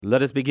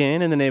Let us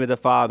begin in the name of the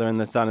Father, and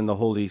the Son, and the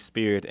Holy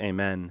Spirit.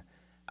 Amen.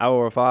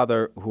 Our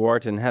Father, who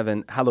art in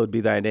heaven, hallowed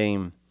be thy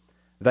name.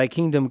 Thy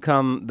kingdom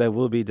come, thy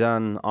will be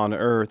done on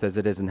earth as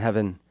it is in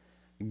heaven.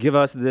 Give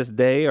us this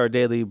day our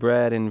daily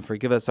bread, and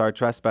forgive us our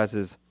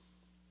trespasses,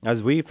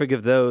 as we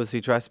forgive those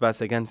who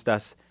trespass against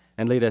us.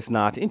 And lead us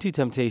not into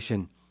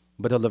temptation,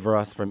 but deliver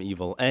us from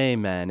evil.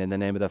 Amen. In the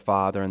name of the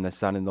Father, and the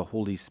Son, and the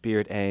Holy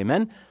Spirit.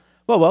 Amen.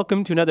 Well,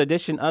 welcome to another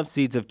edition of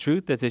Seeds of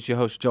Truth. This is your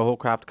host, Joe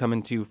Hollcraft,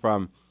 coming to you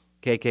from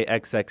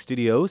KKXX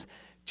Studios,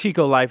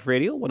 Chico Life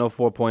Radio,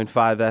 104.5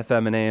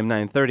 FM and AM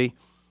 930.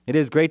 It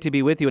is great to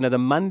be with you another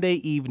Monday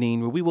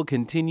evening where we will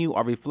continue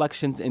our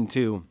reflections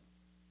into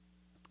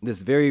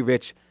this very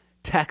rich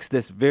text,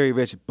 this very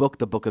rich book,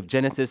 the book of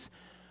Genesis.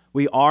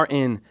 We are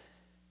in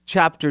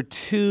chapter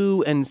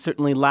 2, and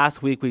certainly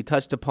last week we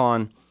touched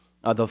upon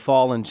the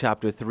fall in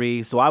chapter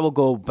 3. So I will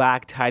go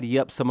back, tidy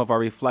up some of our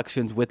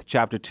reflections with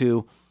chapter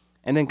 2,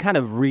 and then kind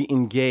of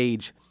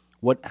re-engage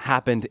what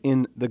happened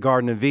in the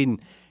Garden of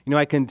Eden. You know,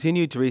 I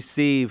continue to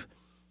receive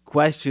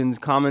questions,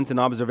 comments, and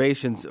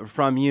observations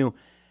from you.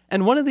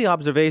 And one of the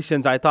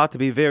observations I thought to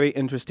be very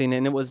interesting,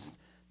 and it was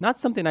not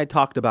something I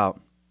talked about,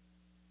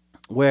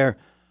 where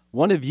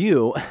one of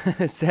you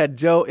said,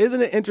 Joe,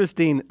 isn't it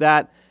interesting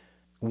that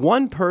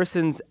one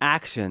person's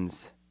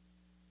actions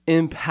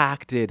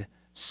impacted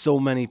so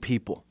many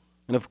people?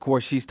 And of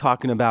course, she's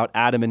talking about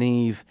Adam and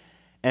Eve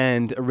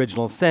and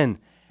original sin.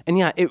 And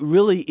yeah, it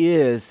really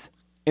is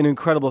an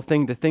incredible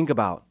thing to think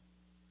about.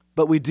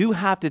 But we do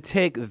have to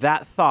take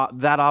that thought,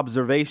 that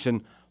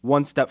observation,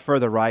 one step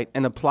further, right,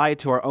 and apply it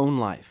to our own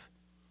life.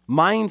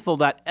 Mindful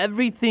that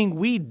everything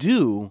we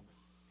do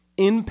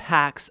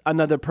impacts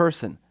another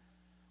person,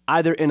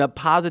 either in a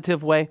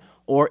positive way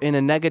or in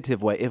a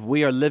negative way. If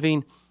we are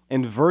living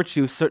in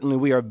virtue, certainly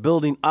we are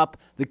building up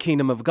the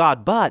kingdom of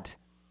God. But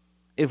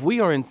if we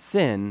are in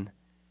sin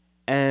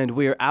and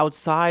we are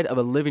outside of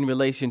a living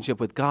relationship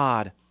with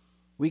God,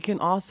 we can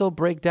also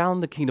break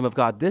down the kingdom of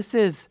God. This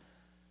is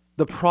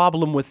the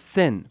problem with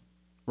sin,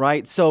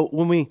 right? So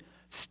when we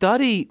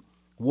study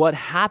what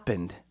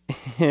happened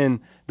in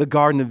the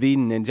Garden of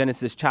Eden in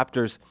Genesis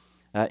chapter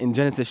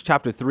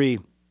 3,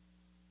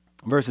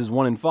 verses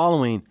 1 and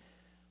following,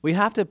 we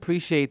have to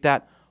appreciate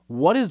that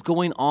what is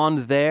going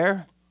on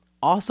there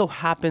also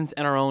happens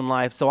in our own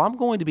life. So I'm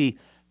going to be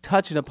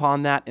touching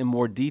upon that in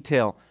more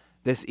detail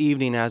this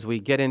evening as we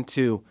get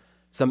into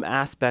some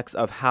aspects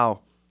of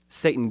how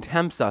Satan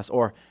tempts us,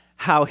 or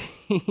how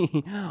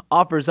he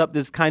offers up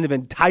this kind of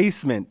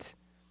enticement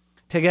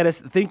to get us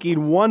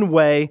thinking one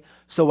way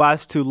so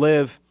as to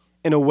live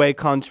in a way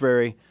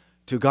contrary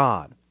to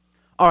God.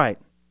 All right,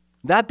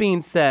 that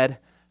being said,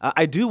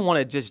 I do want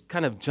to just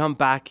kind of jump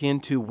back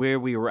into where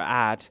we were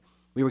at.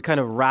 We were kind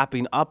of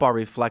wrapping up our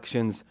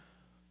reflections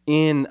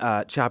in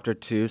chapter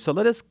 2. So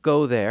let us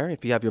go there.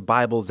 If you have your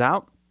Bibles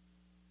out,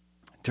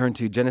 turn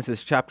to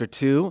Genesis chapter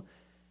 2.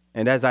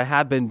 And as I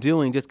have been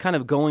doing, just kind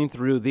of going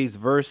through these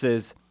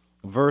verses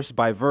verse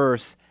by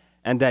verse,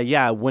 and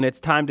when it's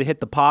time to hit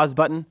the pause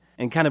button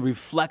and kind of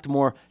reflect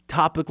more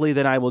topically,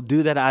 then I will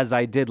do that as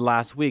I did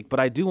last week. But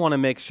I do want to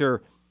make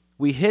sure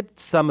we hit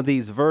some of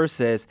these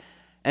verses,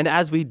 and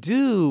as we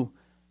do,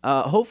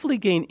 hopefully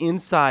gain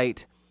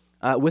insight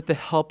with the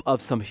help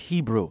of some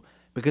Hebrew,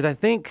 because I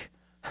think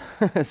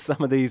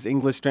some of these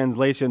English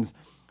translations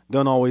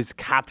don't always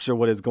capture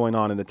what is going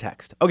on in the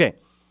text. Okay.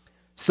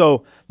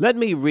 So let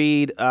me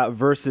read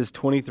verses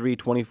 23,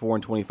 24,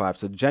 and 25.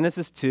 So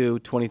Genesis 2,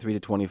 23 to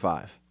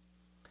 25.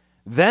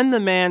 Then the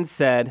man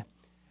said,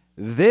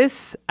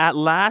 "This at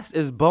last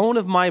is bone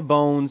of my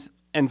bones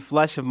and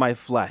flesh of my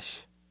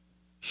flesh.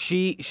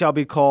 She shall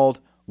be called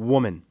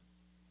woman,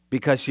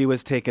 because she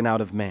was taken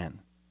out of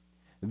man.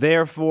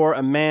 Therefore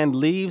a man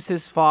leaves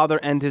his father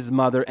and his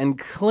mother and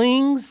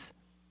clings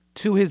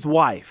to his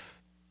wife,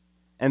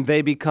 and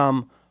they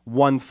become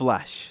one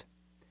flesh.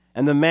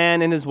 And the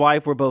man and his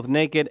wife were both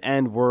naked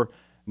and were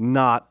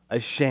not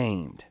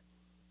ashamed."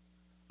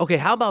 Okay,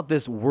 how about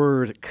this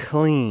word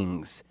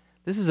clings?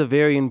 This is a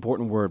very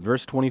important word.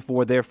 Verse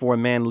 24, therefore a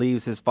man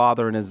leaves his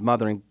father and his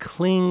mother and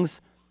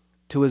clings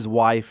to his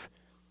wife,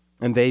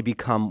 and they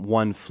become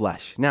one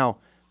flesh. Now,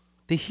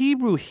 the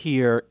Hebrew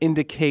here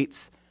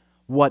indicates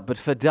what? But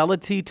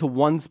fidelity to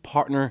one's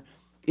partner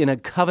in a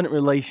covenant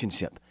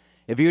relationship.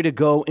 If you were to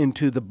go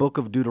into the book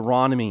of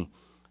Deuteronomy,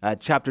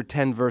 chapter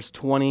 10, verse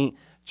 20,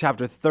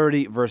 chapter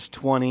 30, verse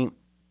 20,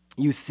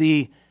 you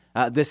see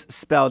this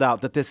spelled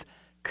out, that this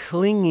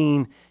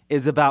clinging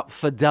is about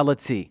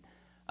fidelity,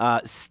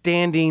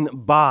 standing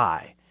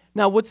by.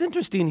 Now, what's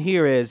interesting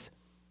here is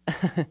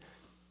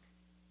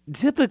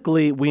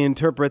typically we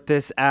interpret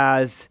this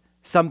as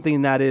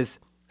something that is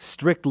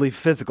strictly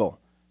physical,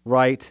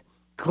 right?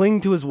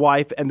 Cling to his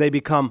wife and they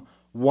become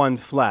one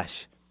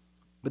flesh.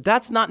 But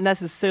that's not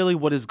necessarily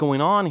what is going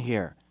on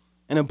here.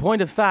 And in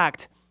point of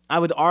fact, I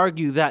would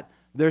argue that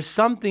there's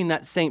something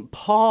that St.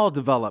 Paul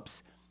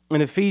develops in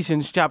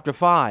Ephesians chapter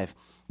 5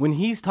 when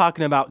he's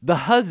talking about the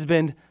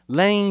husband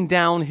laying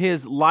down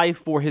his life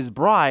for his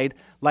bride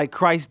like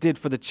Christ did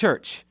for the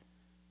church.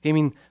 I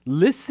mean,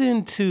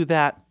 listen to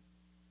that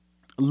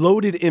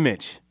loaded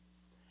image.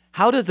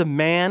 How does a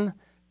man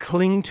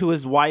cling to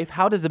his wife?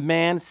 How does a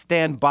man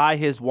stand by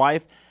his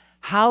wife?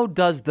 How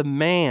does the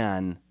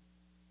man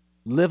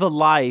live a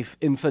life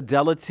in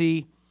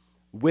fidelity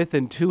with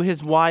and to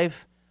his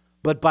wife,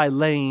 but by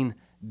laying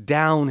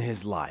down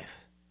his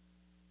life?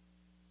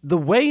 The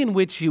way in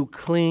which you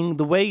cling,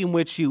 the way in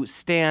which you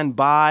stand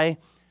by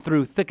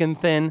through thick and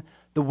thin,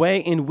 the way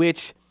in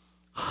which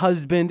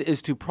husband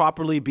is to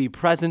properly be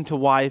present to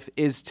wife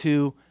is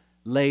to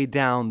lay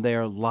down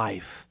their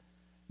life,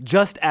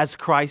 just as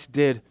Christ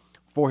did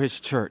for his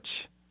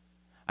church.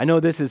 I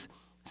know this is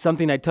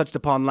something I touched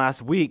upon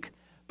last week,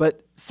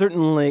 but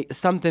certainly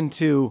something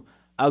to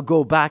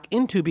go back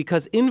into,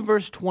 because in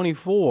verse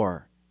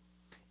 24,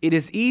 it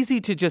is easy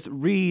to just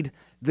read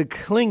the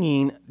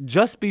clinging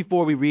just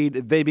before we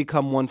read they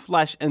become one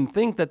flesh and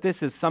think that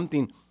this is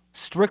something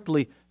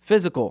strictly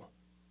physical,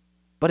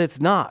 but it's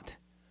not.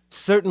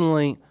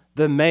 Certainly,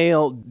 the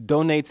male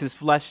donates his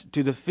flesh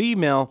to the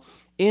female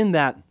in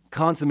that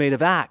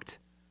consummative act.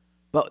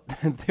 But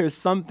there's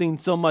something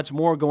so much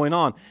more going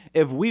on.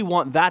 If we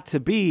want that to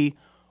be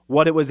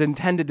what it was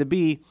intended to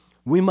be,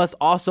 we must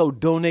also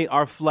donate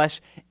our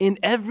flesh in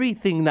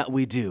everything that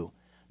we do.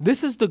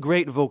 This is the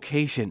great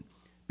vocation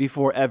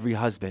before every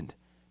husband,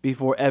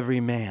 before every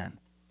man,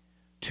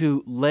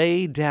 to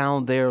lay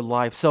down their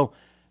life. So,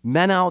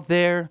 men out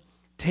there,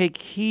 take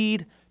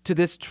heed to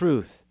this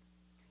truth.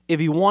 If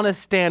you want to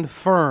stand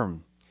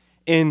firm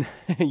in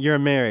your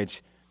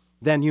marriage,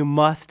 then you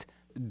must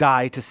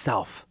die to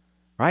self,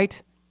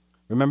 right?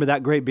 Remember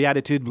that great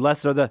beatitude,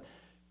 blessed are the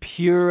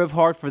pure of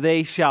heart, for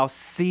they shall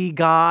see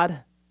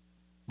God.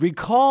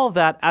 Recall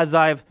that as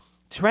I've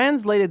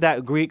translated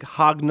that Greek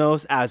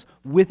hagnos as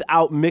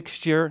without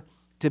mixture,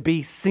 to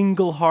be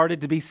single-hearted,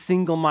 to be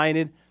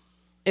single-minded,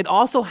 it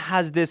also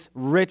has this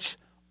rich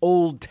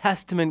Old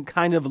Testament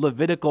kind of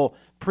Levitical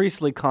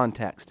priestly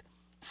context.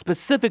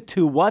 Specific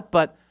to what?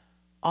 But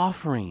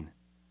offering.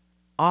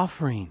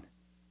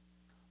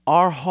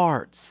 Our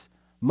hearts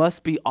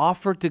must be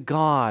offered to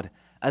God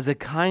as a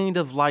kind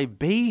of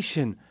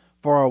libation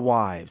for our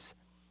wives.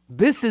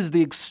 This is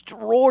the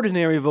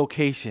extraordinary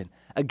vocation,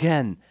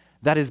 again,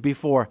 that is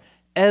before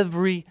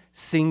every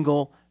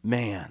single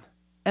man.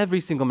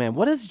 Every single man.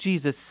 What does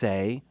Jesus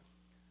say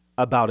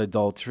about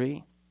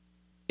adultery?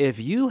 If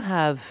you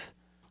have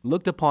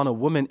looked upon a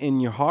woman in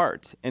your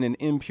heart in an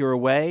impure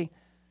way,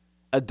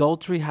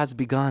 adultery has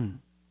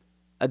begun.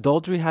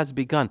 Adultery has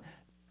begun.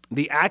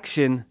 The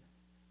action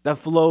that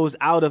flows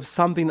out of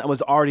something that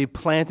was already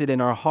planted in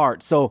our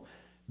heart. So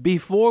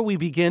before we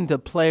begin to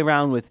play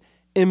around with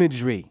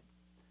imagery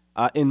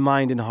in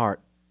mind and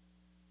heart,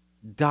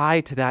 die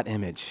to that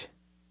image.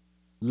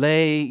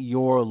 Lay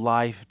your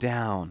life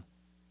down.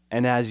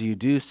 And as you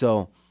do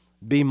so,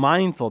 be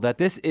mindful that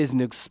this is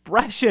an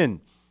expression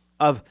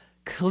of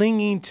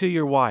clinging to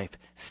your wife,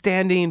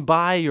 standing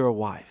by your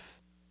wife.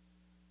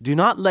 Do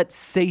not let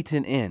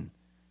Satan in.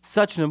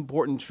 Such an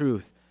important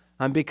truth,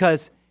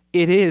 because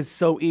it is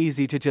so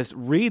easy to just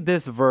read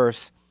this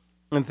verse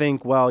and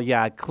think, well,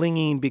 yeah,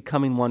 clinging,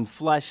 becoming one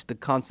flesh, the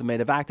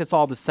consummative act, it's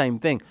all the same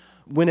thing.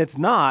 When it's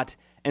not,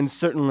 and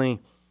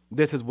certainly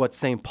this is what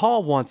St.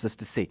 Paul wants us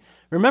to see.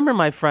 Remember,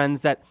 my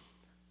friends, that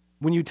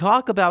when you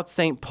talk about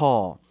St.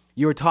 Paul,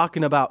 you're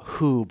talking about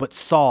who? But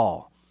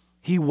Saul.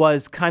 He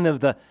was kind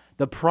of the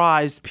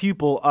prized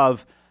pupil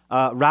of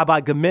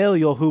Rabbi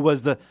Gamaliel, who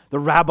was the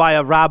rabbi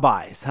of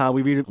rabbis.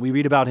 We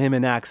read about him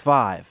in Acts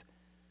 5.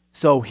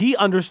 So he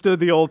understood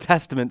the Old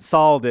Testament.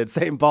 Saul did,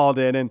 St. Paul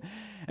did,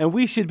 and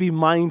we should be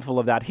mindful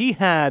of that. He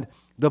had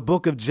the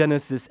book of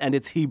Genesis and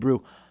its Hebrew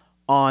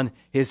on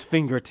his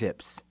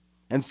fingertips.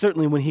 And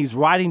certainly when he's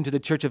writing to the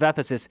church of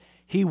Ephesus,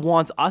 he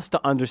wants us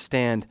to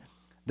understand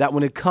that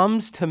when it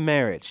comes to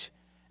marriage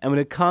and when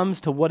it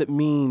comes to what it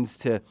means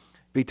to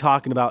be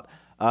talking about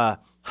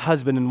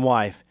husband and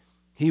wife,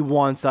 he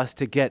wants us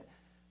to get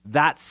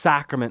that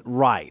sacrament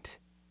right.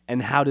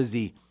 And how does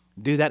he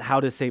do that? How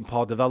does St.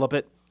 Paul develop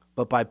it?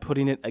 But by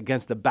putting it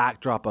against the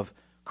backdrop of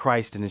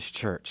Christ and his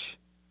church.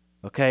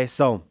 Okay,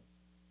 so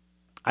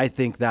I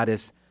think that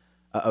is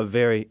a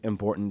very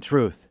important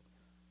truth.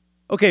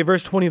 Okay,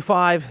 verse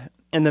 25,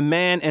 and the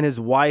man and his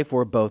wife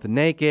were both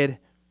naked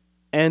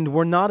and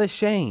were not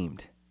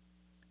ashamed.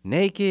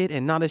 Naked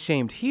and not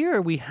ashamed.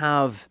 Here we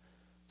have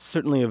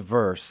certainly a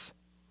verse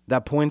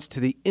that points to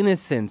the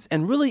innocence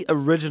and really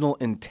original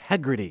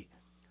integrity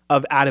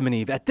of Adam and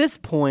Eve. At this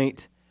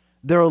point,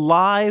 their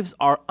lives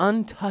are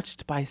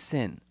untouched by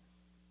sin.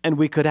 And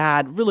we could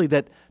add really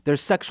that their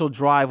sexual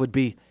drive would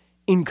be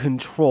in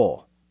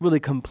control, really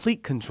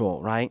complete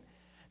control, right?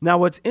 Now,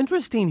 what's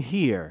interesting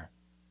here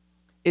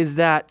is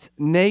that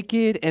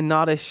naked and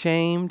not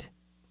ashamed,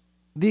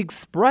 the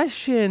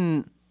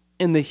expression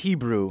in the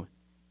Hebrew,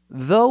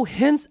 though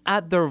hints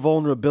at their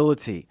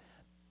vulnerability,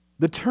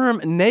 the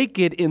term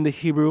naked in the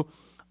Hebrew,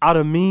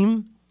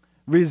 aramim,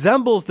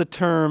 resembles the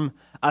term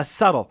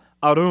subtle,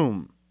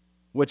 arum,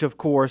 which of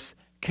course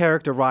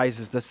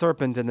characterizes the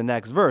serpent in the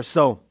next verse.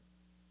 So,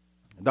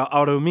 the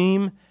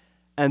arumim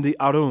and the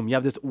arum, you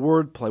have this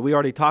wordplay. We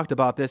already talked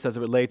about this as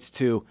it relates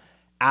to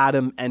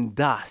Adam and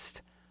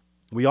dust.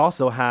 We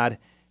also had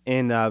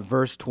in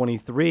verse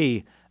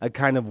 23 a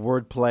kind of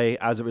wordplay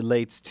as it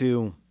relates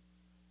to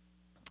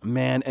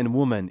man and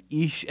woman,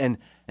 Ish and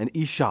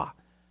Isha.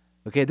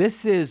 Okay,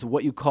 this is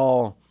what you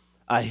call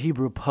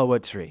Hebrew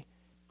poetry.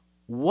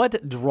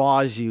 What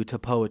draws you to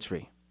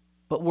poetry?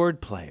 But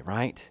wordplay,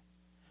 right?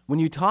 When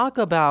you talk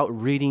about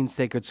reading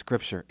sacred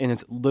scripture in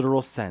its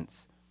literal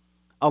sense,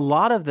 a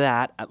lot of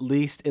that, at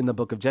least in the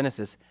book of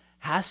Genesis,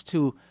 has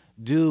to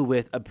do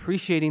with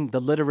appreciating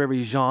the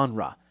literary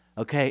genre,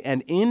 okay?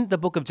 And in the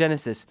book of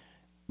Genesis,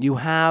 you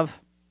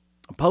have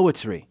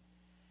poetry,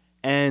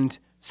 and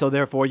so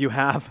therefore you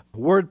have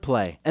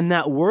wordplay. And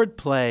that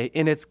wordplay,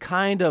 in its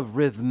kind of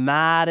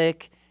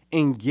rhythmic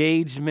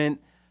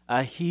engagement,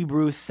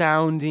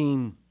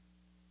 Hebrew-sounding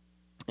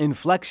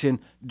inflection,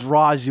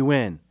 draws you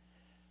in.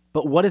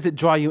 But what does it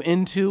draw you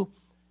into?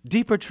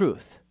 Deeper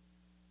truth.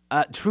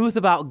 Truth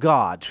about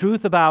God,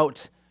 truth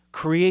about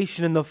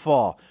creation and the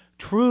fall,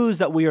 truths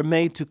that we are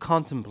made to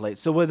contemplate.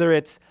 So whether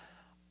it's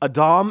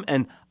Adam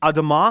and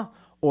Adamah,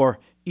 or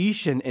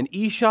Ish and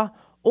Isha,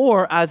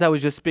 or as I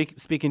was just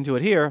speaking to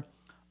it here,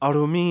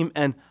 Arumim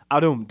and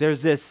Arum.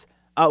 There's this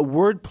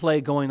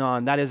wordplay going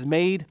on that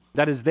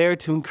is there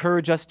to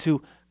encourage us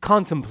to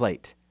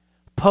contemplate.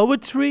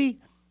 Poetry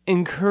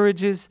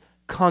encourages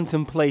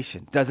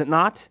contemplation, does it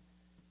not?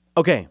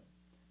 Okay,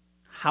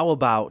 how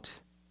about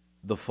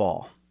the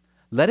fall?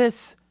 Let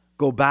us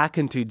go back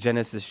into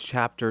Genesis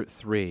chapter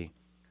 3.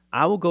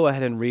 I will go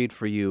ahead and read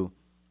for you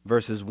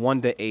verses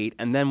 1 to 8,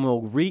 and then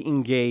we'll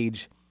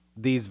re-engage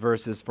these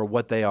verses for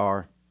what they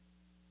are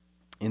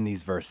in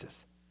these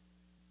verses.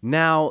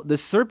 Now, the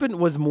serpent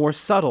was more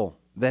subtle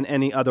than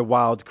any other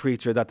wild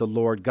creature that the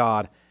Lord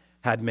God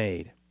had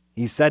made.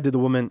 He said to the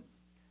woman,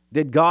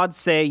 "Did God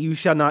say, 'You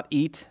shall not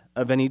eat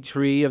of any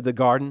tree of the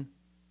garden'?"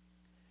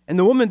 And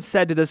the woman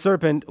said to the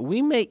serpent,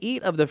 "We may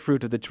eat of the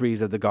fruit of the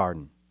trees of the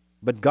garden.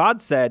 But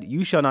God said,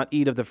 'You shall not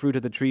eat of the fruit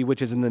of the tree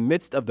which is in the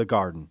midst of the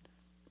garden,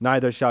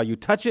 neither shall you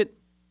touch it,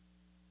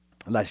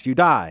 lest you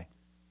die.'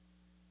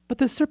 But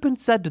the serpent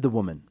said to the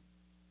woman,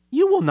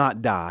 'You will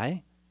not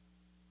die.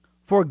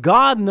 For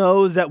God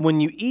knows that when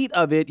you eat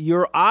of it,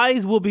 your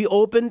eyes will be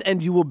opened,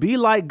 and you will be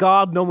like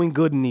God, knowing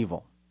good and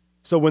evil.'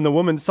 So when the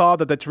woman saw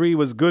that the tree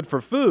was good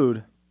for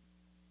food,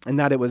 and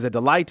that it was a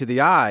delight to the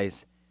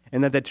eyes,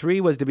 and that the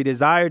tree was to be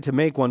desired to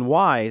make one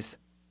wise,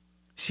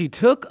 she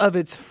took of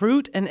its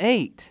fruit and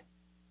ate.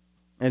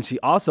 And she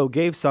also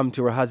gave some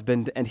to her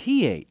husband, and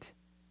he ate.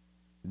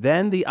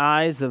 Then the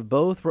eyes of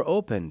both were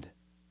opened,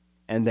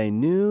 and they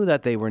knew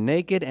that they were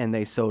naked, and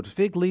they sewed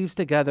fig leaves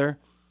together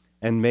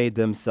and made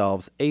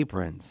themselves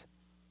aprons."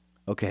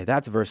 Okay,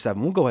 that's verse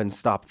 7. We'll go ahead and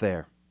stop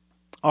there.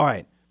 All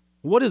right,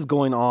 what is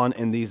going on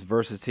in these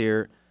verses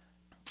here?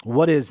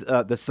 What is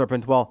the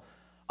serpent? Well,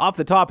 off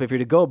the top, if you're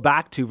to go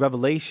back to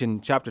Revelation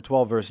chapter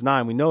 12, verse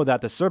 9, we know that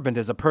the serpent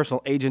is a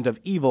personal agent of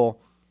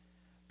evil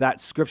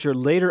that Scripture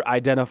later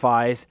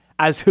identifies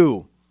as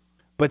who?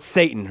 But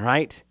Satan,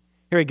 right?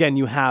 Here again,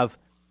 you have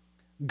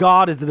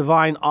God as the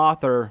divine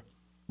author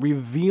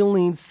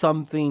revealing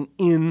something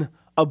in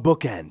a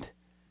bookend.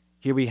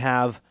 Here we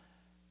have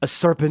a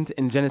serpent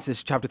in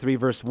Genesis chapter 3,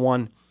 verse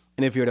 1.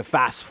 And if you're to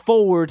fast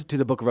forward to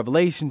the book of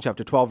Revelation,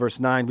 chapter 12, verse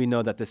 9, we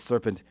know that this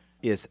serpent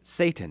is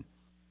Satan.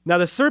 Now,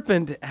 the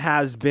serpent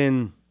has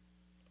been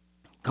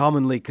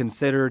commonly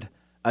considered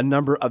a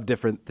number of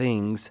different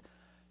things.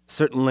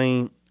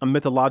 Certainly a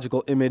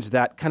mythological image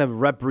that kind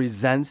of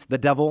represents the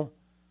devil,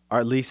 or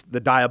at least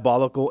the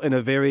diabolical, in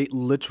a very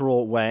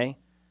literal way.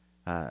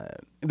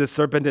 The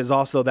serpent is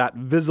also that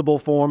visible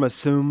form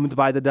assumed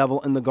by the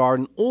devil in the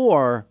garden,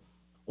 or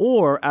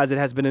as it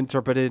has been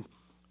interpreted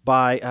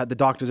by the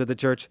doctors of the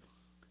church,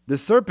 the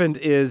serpent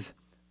is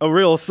a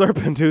real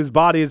serpent whose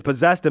body is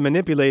possessed and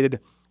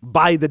manipulated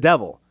by the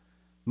devil,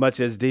 much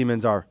as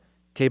demons are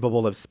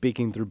capable of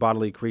speaking through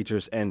bodily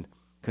creatures and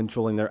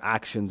controlling their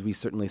actions. We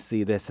certainly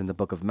see this in the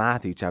book of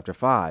Matthew, chapter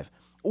 5.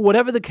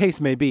 Whatever the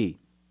case may be,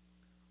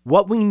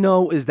 what we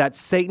know is that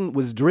Satan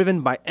was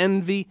driven by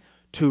envy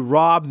to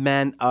rob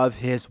men of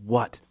his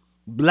what?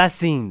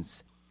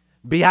 Blessings,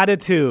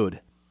 beatitude,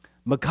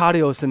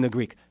 makarios in the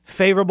Greek,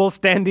 favorable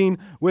standing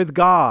with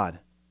God.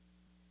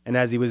 And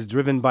as he was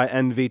driven by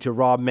envy to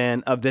rob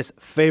man of this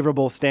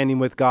favorable standing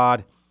with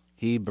God,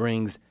 he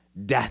brings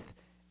death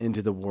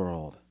into the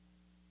world.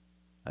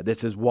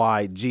 This is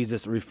why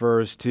Jesus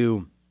refers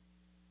to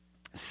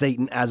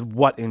Satan as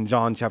what in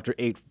John chapter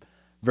 8,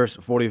 verse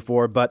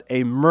 44, but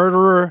a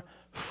murderer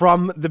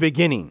from the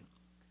beginning.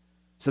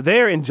 So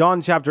there in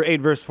John chapter 8,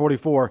 verse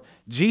 44,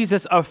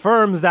 Jesus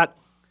affirms that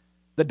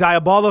the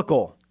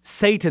diabolical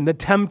Satan, the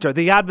tempter,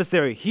 the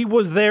adversary, he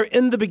was there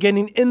in the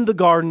beginning in the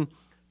garden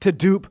to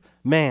dupe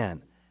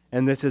man.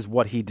 And this is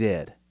what he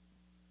did.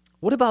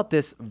 What about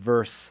this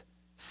verse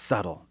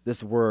subtle,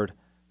 this word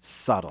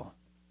subtle?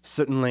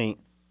 Certainly,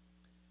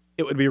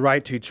 it would be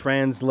right to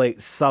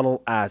translate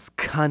subtle as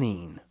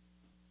cunning.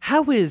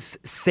 How is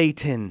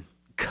Satan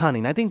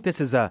cunning? I think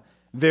this is a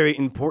very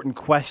important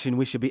question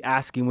we should be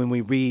asking when we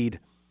read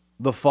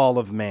the fall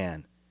of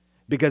man.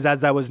 Because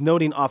as I was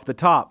noting off the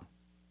top,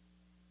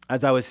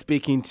 as I was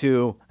speaking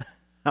to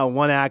how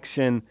one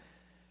action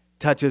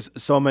touches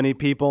so many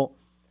people,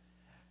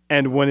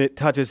 and when it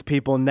touches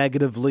people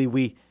negatively,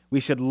 we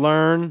should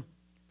learn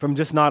from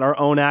just not our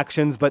own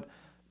actions, but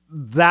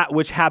that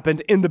which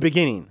happened in the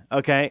beginning,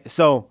 okay?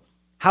 So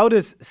how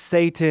does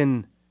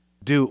Satan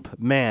dupe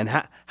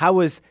man? How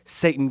is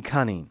Satan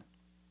cunning?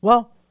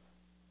 Well,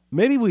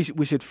 maybe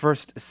we should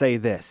first say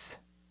this,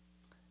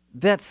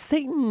 that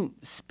Satan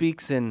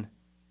speaks in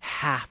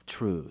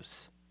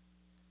half-truths.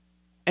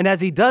 And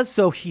as he does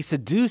so, he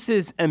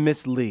seduces and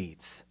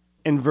misleads.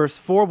 In verse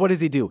 4, what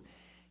does he do?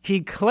 He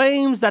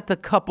claims that the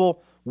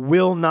couple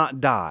will not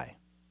die.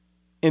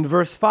 In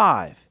verse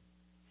 5,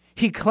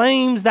 he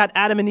claims that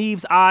Adam and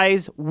Eve's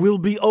eyes will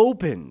be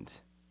opened.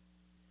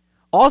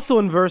 Also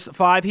in verse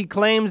 5, he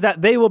claims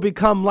that they will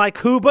become like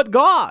who but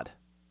God.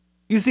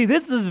 You see,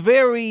 this is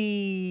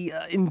very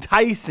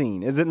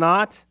enticing, is it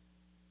not?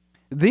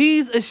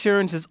 These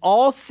assurances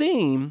all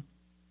seem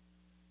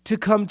to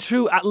come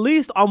true, at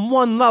least on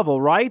one level,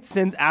 right?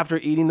 Since after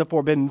eating the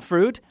forbidden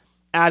fruit,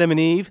 Adam and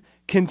Eve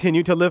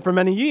continued to live for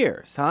many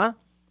years, huh?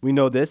 We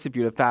know this if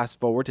you were to fast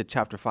forward to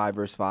chapter 5,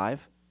 verse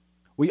 5.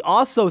 We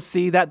also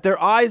see that their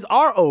eyes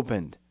are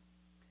opened,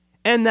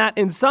 and that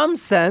in some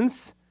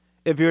sense,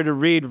 if you were to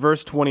read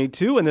verse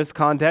 22 in this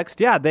context,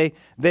 they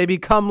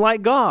become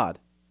like God.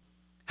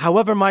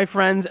 However, my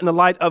friends, in the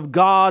light of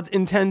God's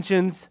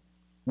intentions,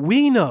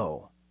 we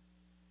know,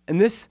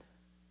 and this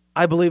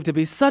I believe to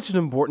be such an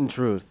important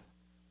truth,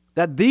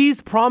 that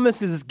these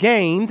promises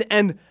gained,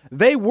 and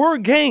they were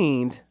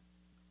gained,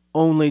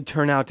 only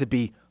turn out to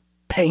be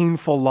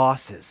painful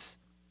losses.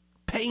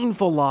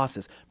 Painful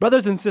losses.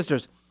 Brothers and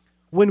sisters,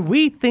 when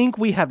we think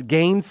we have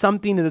gained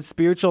something in the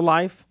spiritual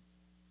life,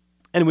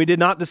 and we did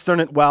not discern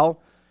it well,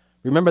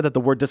 remember that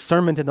the word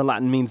discernment in the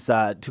Latin means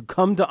to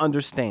come to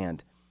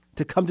understand,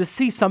 to come to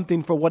see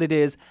something for what it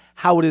is,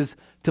 how it is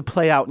to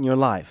play out in your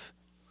life.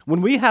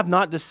 When we have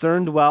not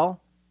discerned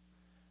well,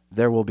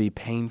 there will be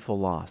painful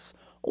loss.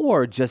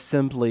 Or just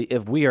simply,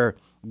 if we are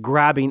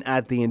grabbing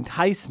at the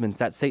enticements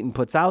that Satan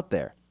puts out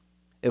there,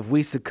 if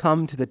we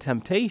succumb to the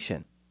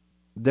temptation,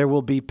 there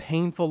will be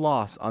painful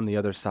loss on the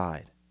other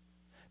side.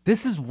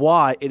 This is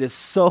why it is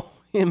so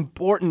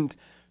important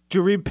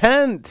to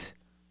repent,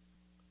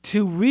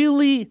 to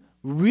really,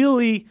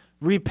 really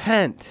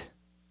repent,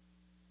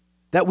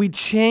 that we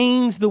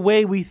change the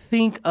way we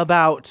think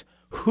about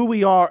who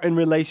we are in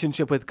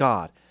relationship with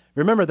God.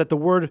 Remember that the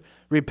word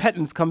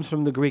repentance comes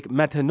from the Greek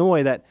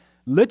metanoia, that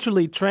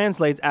literally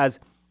translates as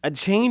a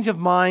change of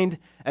mind,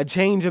 a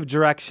change of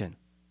direction.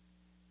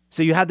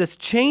 So you have this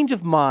change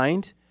of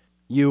mind,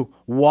 you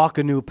walk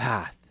a new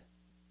path,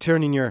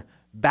 turning your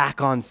back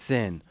on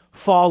sin,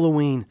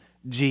 following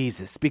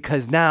Jesus,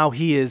 because now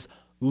he is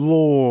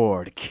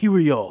Lord,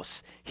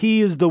 Kyrios.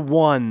 He is the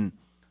one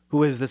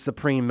who is the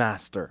supreme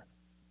master.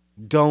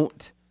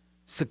 Don't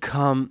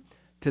succumb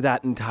to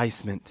that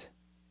enticement.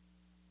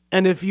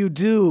 And if you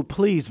do,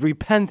 please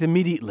repent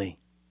immediately.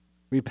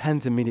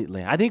 Repent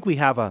immediately. I think we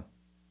have a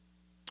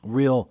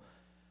real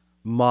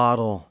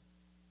model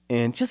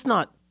in just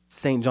not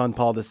St. John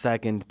Paul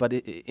II, but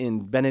in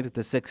Benedict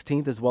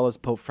XVI, as well as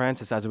Pope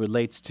Francis, as it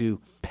relates to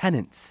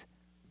penance.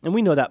 And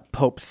we know that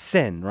popes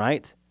sin,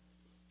 right?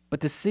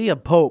 But to see a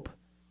pope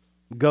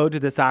go to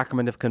the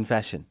sacrament of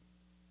confession,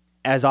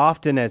 as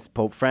often as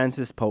Pope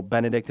Francis, Pope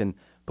Benedict, and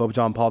Pope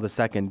John Paul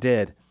II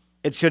did,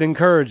 it should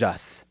encourage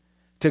us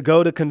to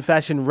go to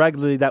confession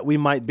regularly, that we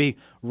might be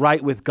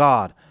right with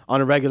God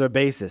on a regular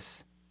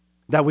basis,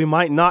 that we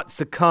might not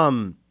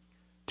succumb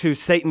to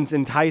Satan's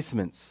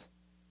enticements,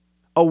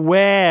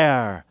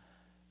 aware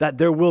that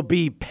there will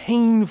be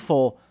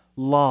painful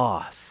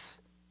loss.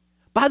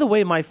 By the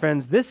way, my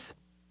friends, this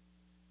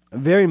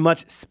very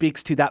much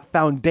speaks to that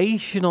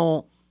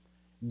foundational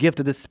gift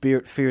of the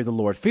Spirit, fear of the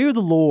Lord. Fear of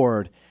the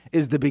Lord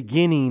is the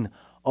beginning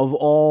of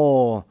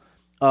all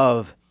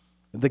of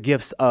the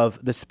gifts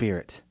of the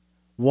Spirit.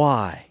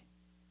 Why?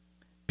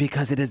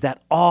 Because it is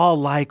that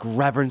awe-like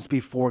reverence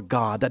before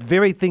God, that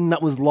very thing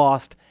that was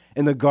lost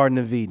in the Garden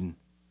of Eden.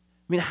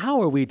 I mean,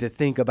 how are we to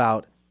think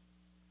about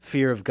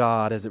fear of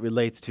God as it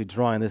relates to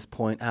drawing this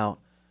point out?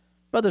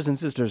 Brothers and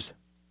sisters,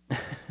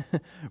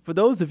 for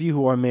those of you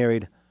who are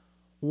married,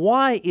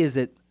 why is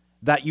it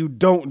that you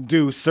don't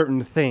do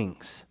certain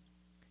things?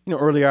 You know,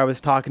 earlier I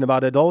was talking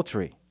about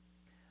adultery.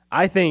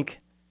 I think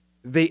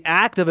the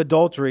act of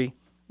adultery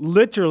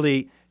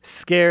literally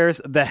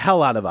scares the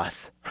hell out of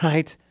us,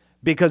 right?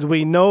 Because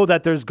we know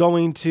that there's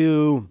going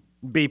to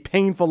be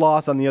painful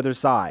loss on the other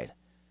side.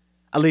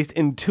 At least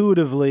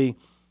intuitively,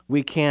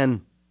 we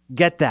can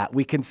get that.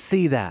 We can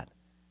see that.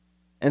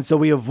 And so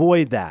we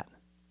avoid that.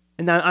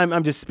 And now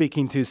I'm just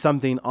speaking to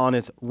something on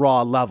its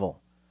raw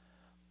level.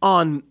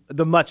 On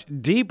the much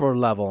deeper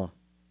level,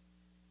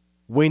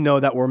 we know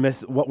that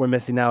what we're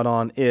missing out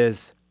on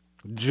is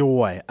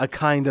joy, a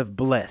kind of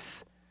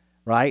bliss,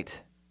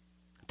 right?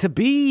 To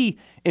be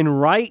in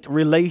right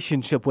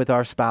relationship with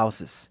our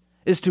spouses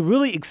is to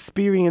really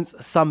experience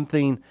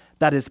something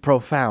that is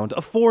profound,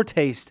 a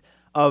foretaste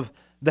of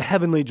the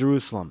heavenly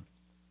Jerusalem.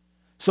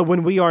 So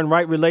when we are in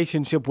right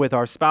relationship with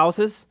our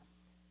spouses,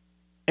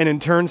 And in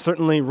turn,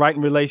 certainly right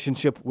in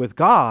relationship with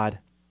God,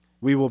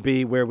 we will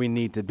be where we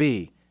need to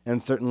be,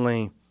 and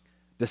certainly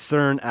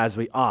discern as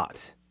we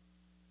ought.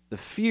 The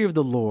fear of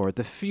the Lord,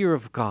 the fear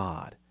of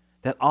God,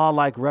 that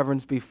awe-like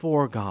reverence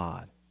before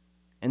God,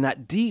 and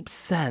that deep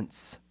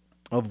sense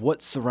of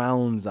what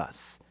surrounds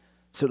us.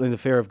 Certainly the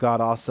fear of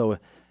God also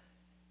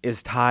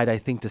is tied, I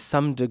think, to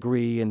some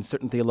degree, and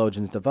certain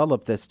theologians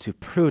develop this, to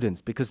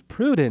prudence. Because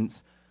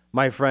prudence,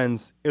 my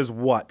friends, is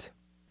what?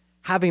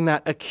 Having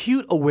that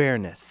acute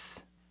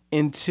awareness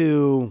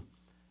into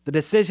the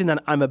decision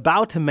that I'm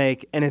about to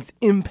make and its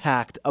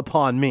impact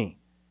upon me.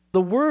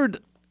 The word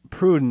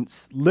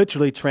prudence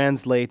literally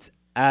translates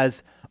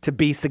as to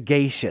be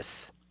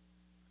sagacious.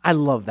 I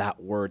love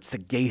that word,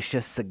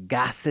 sagacious,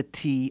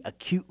 sagacity,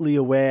 acutely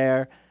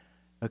aware,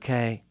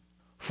 okay?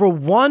 For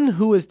one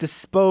who is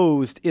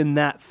disposed in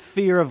that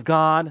fear of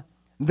God,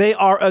 they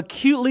are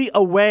acutely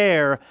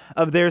aware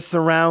of their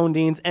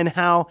surroundings and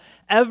how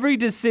every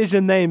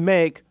decision they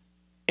make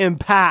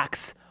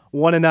impacts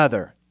one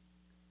another.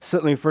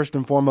 Certainly, first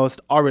and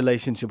foremost, our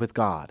relationship with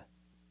God.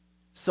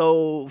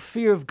 So,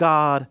 fear of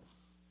God,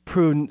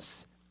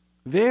 prudence,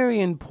 very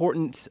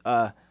important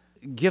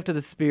gift of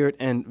the Spirit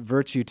and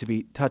virtue to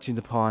be touching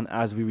upon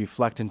as we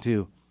reflect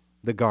into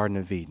the Garden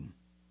of Eden.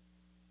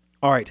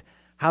 All right,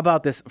 how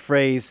about this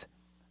phrase,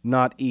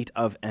 not eat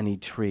of any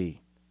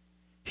tree?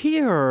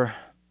 Here,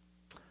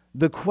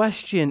 the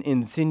question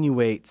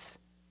insinuates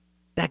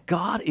that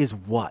God is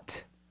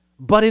what?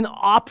 But an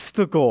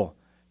obstacle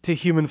to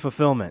human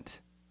fulfillment.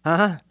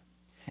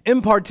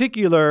 In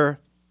particular,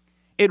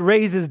 it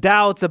raises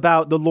doubts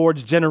about the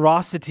Lord's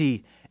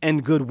generosity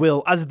and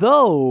goodwill, as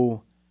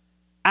though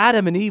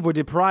Adam and Eve were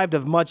deprived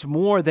of much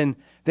more than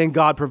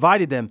God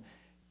provided them.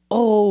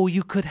 Oh,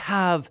 you could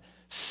have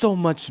so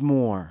much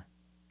more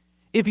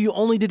if you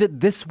only did it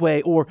this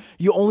way, or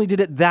you only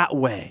did it that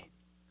way.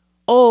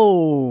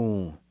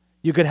 Oh,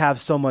 you could have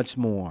so much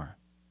more.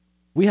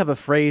 We have a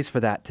phrase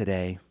for that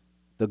today.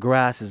 The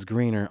grass is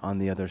greener on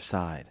the other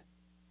side.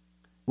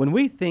 When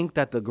we think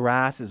that the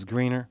grass is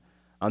greener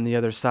on the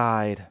other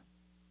side,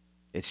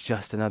 it's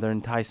just another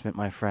enticement,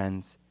 my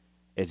friends.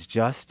 It's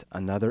just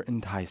another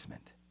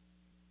enticement.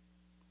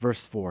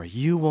 Verse 4,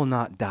 you will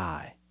not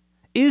die.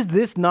 Is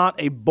this not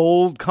a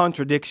bold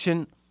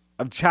contradiction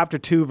of chapter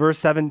 2, verse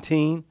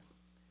 17,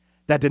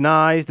 that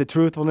denies the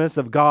truthfulness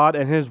of God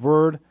and His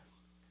Word?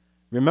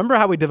 Remember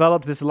how we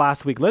developed this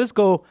last week. Let us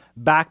go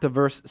back to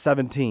verse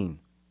 17.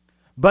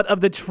 But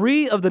of the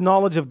tree of the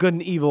knowledge of good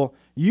and evil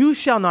you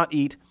shall not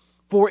eat,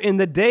 for in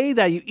the day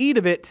that you eat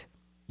of it,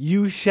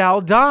 you shall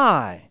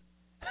die.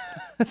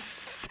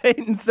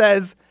 Satan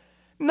says,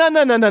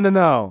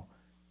 no.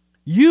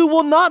 You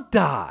will not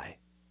die,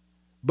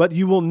 but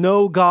you will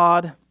know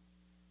God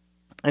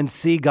and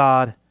see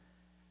God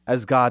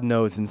as God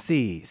knows and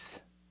sees.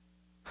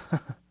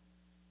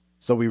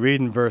 So we read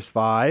in verse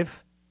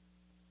 5,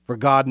 for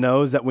God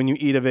knows that when you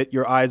eat of it,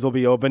 your eyes will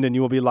be opened and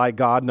you will be like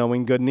God,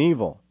 knowing good and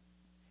evil.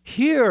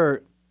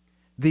 Here,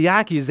 the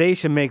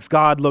accusation makes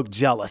God look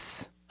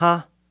jealous,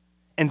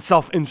 and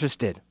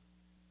self-interested,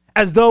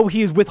 as though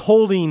he is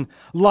withholding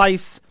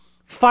life's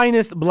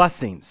finest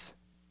blessings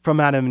from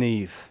Adam and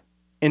Eve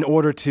in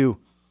order to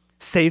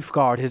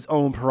safeguard his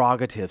own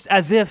prerogatives,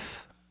 as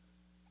if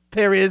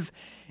there is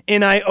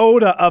an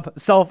iota of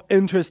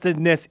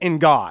self-interestedness in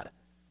God.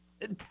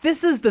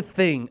 This is the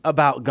thing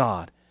about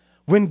God.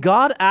 When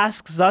God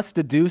asks us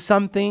to do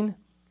something,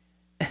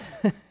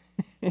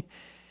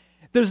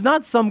 there's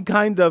not some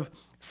kind of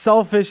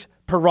selfish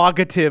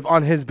prerogative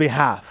on his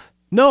behalf.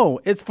 No,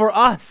 it's for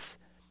us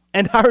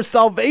and our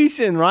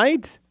salvation,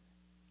 right?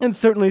 And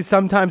certainly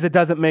sometimes it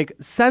doesn't make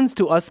sense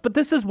to us, but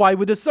this is why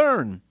we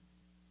discern.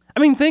 I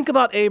mean, think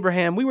about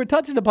Abraham. We were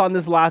touching upon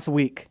this last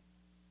week.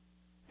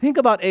 Think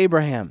about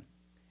Abraham.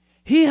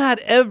 He had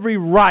every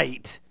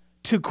right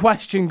to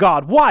question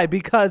God. Why?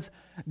 Because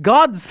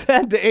God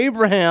said to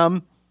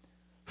Abraham,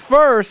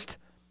 first,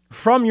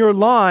 from your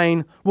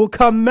line will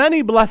come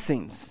many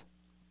blessings.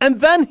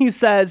 And then he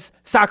says,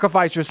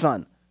 sacrifice your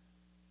son.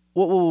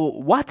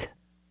 What?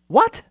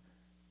 What?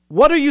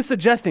 What are you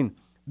suggesting?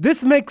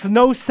 This makes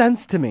no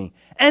sense to me.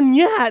 And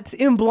yet,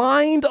 in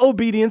blind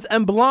obedience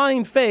and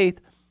blind faith,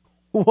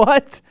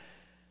 what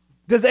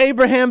does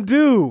Abraham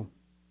do?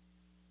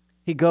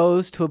 He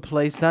goes to a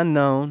place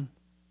unknown,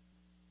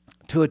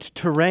 to a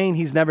terrain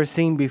he's never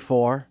seen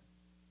before,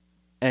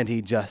 and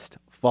he just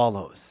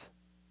follows.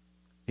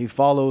 He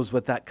follows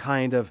with that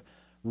kind of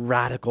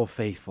radical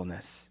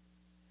faithfulness.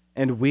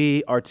 And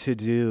we are to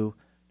do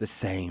the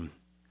same.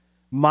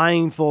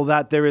 Mindful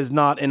that there is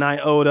not an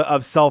iota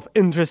of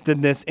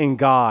self-interestedness in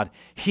God.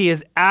 He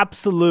is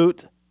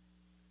absolute,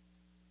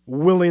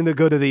 willing the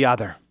good of the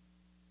other.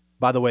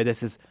 By the way,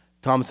 this is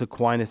Thomas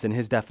Aquinas and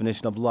his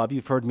definition of love.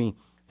 You've heard me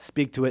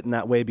speak to it in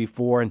that way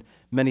before, and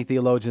many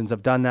theologians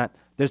have done that.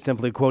 They're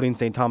simply quoting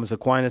St. Thomas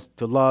Aquinas,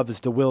 to love is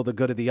to will the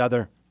good of the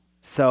other.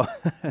 So,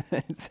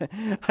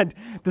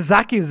 this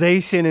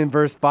accusation in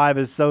verse 5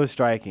 is so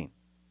striking.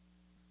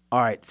 All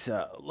right,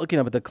 looking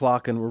up at the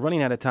clock, and we're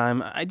running out of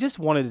time. I just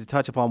wanted to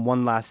touch upon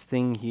one last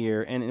thing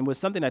here, and it was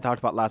something I talked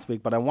about last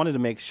week, but I wanted to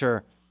make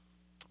sure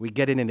we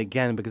get in it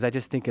again because I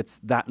just think it's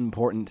that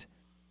important.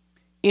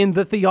 In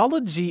the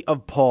theology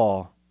of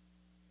Paul,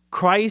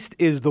 Christ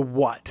is the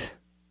what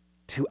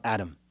to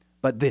Adam,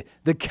 but the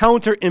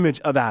counter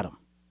image of Adam,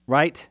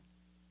 right?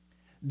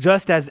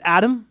 Just as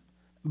Adam,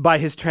 by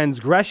his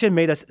transgression,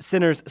 made us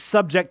sinners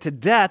subject to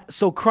death,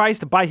 so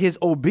Christ, by his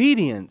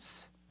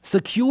obedience,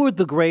 secured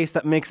the grace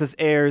that makes us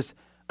heirs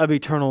of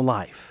eternal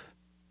life.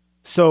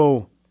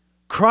 So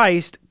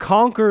Christ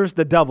conquers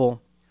the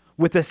devil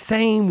with the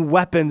same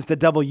weapons the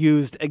devil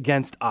used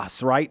against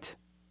us, right?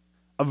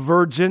 A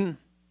virgin,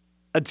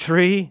 a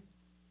tree,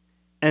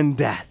 and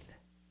death.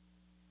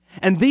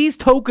 And these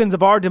tokens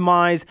of our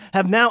demise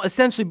have now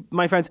essentially,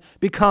 my friends,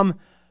 become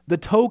the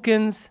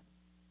tokens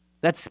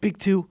that speak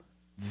to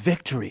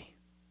victory.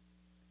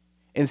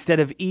 Instead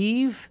of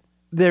Eve,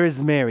 there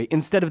is Mary.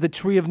 Instead of the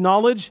tree of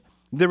knowledge,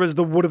 there is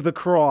the wood of the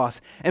cross.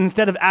 And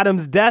instead of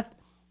Adam's death,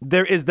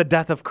 there is the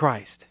death of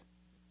Christ.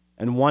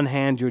 On one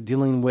hand, you're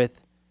dealing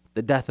with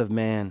the death of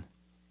man.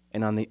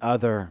 And on the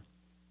other,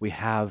 we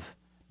have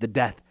the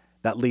death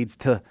that leads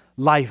to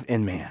life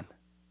in man.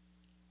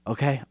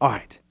 Okay? All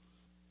right.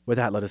 With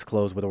that, let us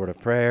close with a word of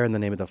prayer. In the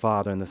name of the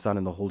Father, and the Son,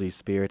 and the Holy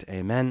Spirit.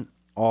 Amen.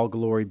 All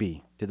glory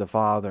be to the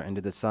Father, and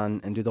to the Son,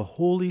 and to the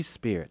Holy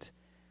Spirit,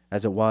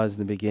 as it was in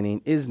the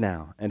beginning, is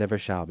now, and ever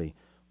shall be,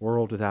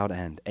 world without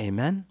end.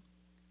 Amen.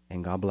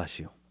 And God bless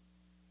you.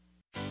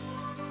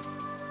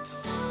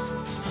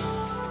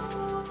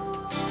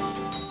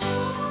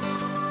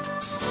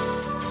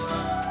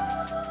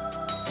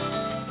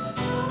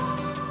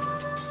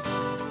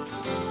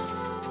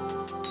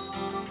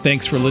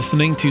 Thanks for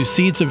listening to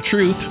Seeds of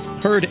Truth,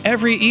 heard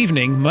every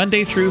evening,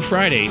 Monday through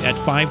Friday at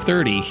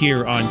 5:30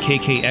 here on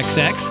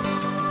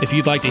KKXX. If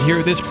you'd like to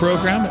hear this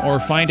program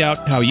or find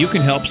out how you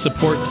can help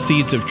support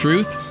Seeds of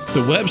Truth,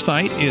 the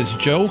website is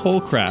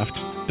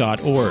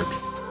joehollcraft.org.